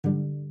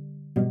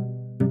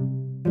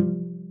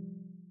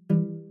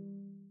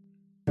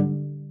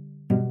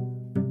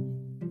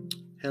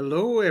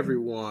Hello,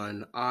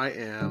 everyone. I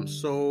am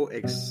so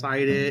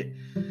excited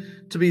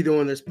to be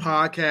doing this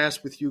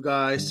podcast with you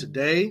guys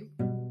today.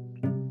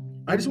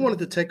 I just wanted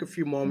to take a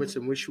few moments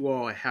and wish you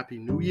all a happy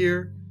new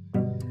year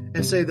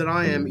and say that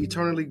I am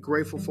eternally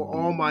grateful for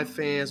all my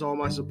fans, all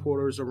my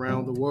supporters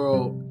around the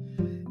world.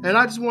 And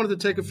I just wanted to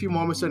take a few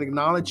moments and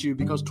acknowledge you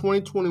because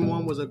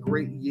 2021 was a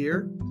great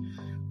year.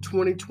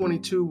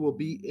 2022 will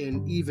be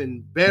an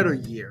even better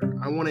year.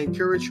 I want to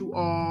encourage you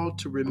all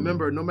to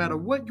remember, no matter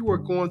what you are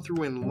going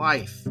through in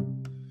life,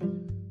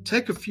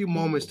 take a few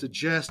moments to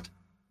just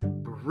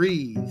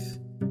breathe,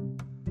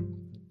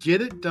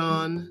 get it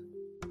done,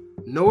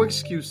 no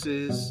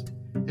excuses,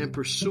 and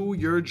pursue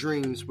your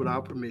dreams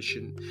without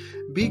permission.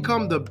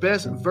 Become the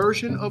best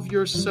version of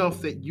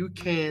yourself that you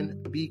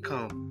can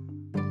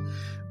become.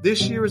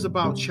 This year is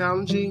about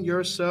challenging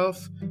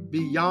yourself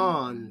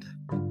beyond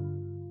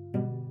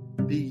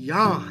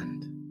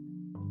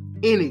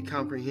any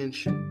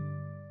comprehension,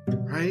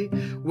 right?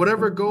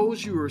 Whatever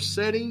goals you are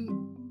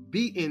setting,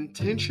 be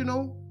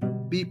intentional,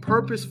 be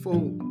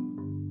purposeful,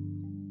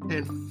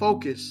 and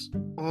focus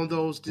on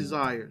those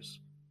desires.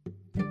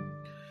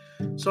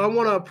 So I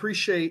want to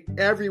appreciate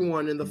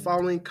everyone in the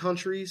following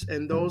countries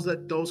and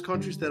those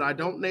countries that I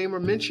don't name or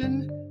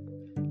mention.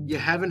 You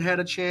haven't had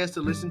a chance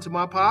to listen to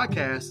my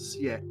podcasts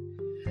yet.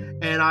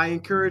 And I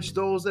encourage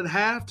those that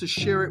have to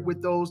share it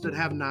with those that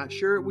have not.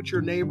 Share it with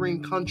your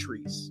neighboring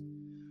countries.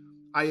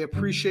 I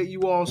appreciate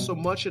you all so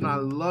much, and I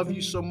love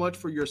you so much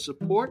for your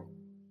support.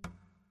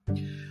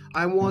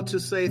 I want to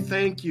say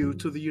thank you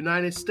to the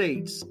United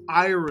States,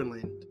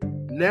 Ireland,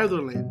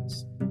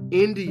 Netherlands,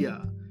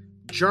 India,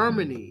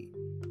 Germany,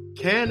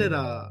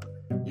 Canada,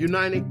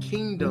 United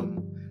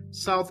Kingdom,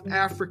 South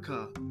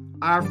Africa,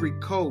 Ivory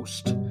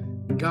Coast,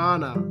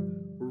 Ghana,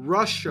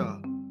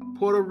 Russia,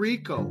 Puerto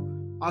Rico,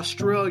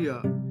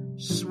 Australia,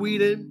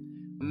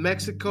 Sweden,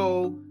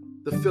 Mexico,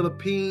 the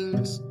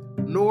Philippines,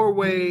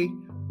 Norway,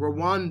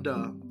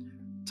 Rwanda,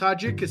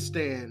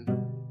 Tajikistan,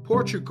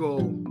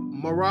 Portugal,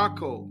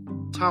 Morocco,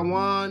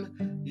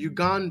 Taiwan,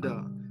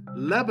 Uganda,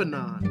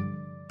 Lebanon,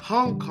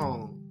 Hong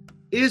Kong,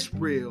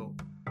 Israel,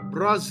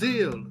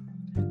 Brazil,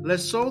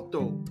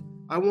 Lesotho.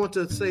 I want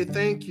to say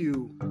thank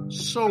you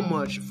so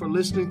much for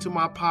listening to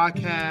my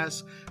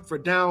podcast, for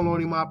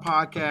downloading my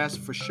podcast,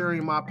 for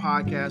sharing my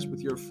podcast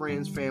with your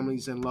friends,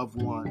 families, and loved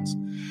ones.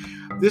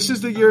 This is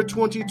the year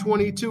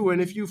 2022,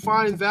 and if you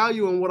find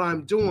value in what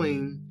I'm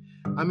doing,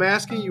 I'm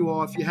asking you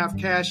all, if you have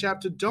Cash App,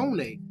 to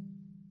donate.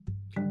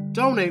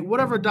 Donate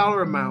whatever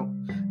dollar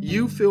amount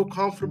you feel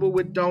comfortable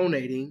with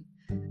donating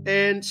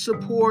and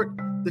support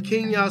the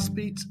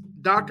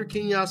Dr.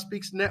 Kenya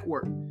Speaks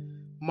Network.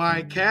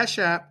 My Cash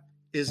App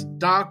is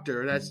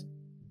Dr. That's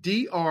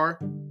Dr.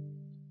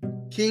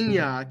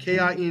 Kenya,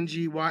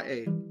 Kingya.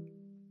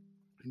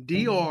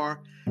 Dr.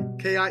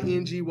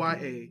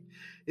 Kingya.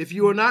 If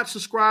you are not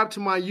subscribed to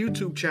my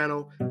YouTube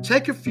channel,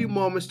 take a few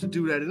moments to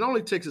do that. It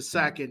only takes a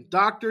second.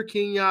 Dr.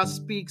 Kenya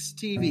Speaks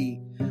TV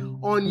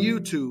on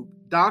YouTube.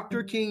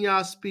 Dr.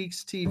 Kenya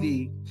Speaks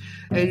TV.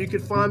 And you can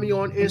find me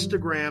on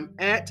Instagram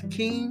at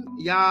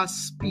Kenya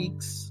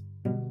Speaks.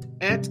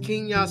 At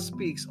Kenya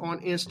Speaks on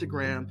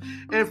Instagram.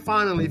 And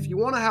finally, if you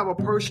want to have a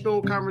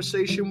personal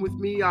conversation with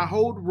me, I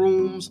hold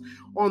rooms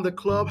on the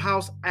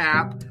Clubhouse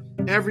app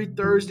every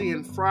Thursday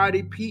and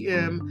Friday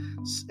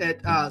p.m.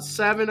 at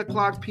 7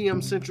 o'clock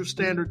p.m. Central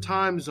Standard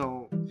Time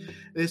Zone.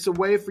 It's a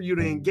way for you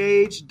to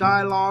engage,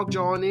 dialogue,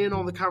 join in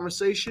on the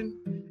conversation,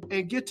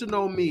 and get to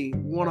know me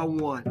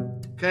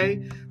one-on-one.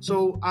 Okay?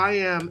 So I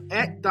am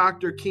at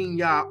Dr.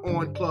 Kenya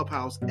on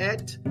Clubhouse.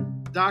 At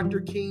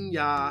Dr.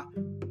 Kenya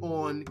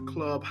on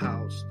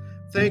Clubhouse.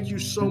 Thank you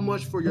so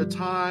much for your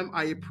time.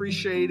 I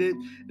appreciate it.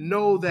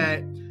 Know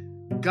that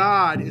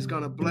God is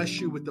going to bless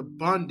you with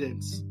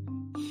abundance,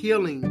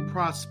 healing,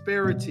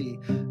 prosperity.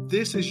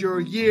 This is your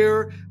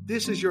year.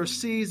 This is your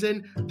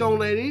season. Don't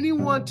let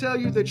anyone tell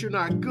you that you're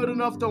not good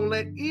enough. Don't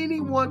let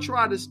anyone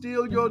try to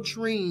steal your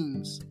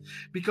dreams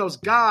because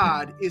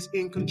God is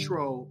in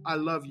control. I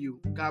love you.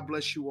 God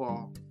bless you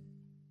all.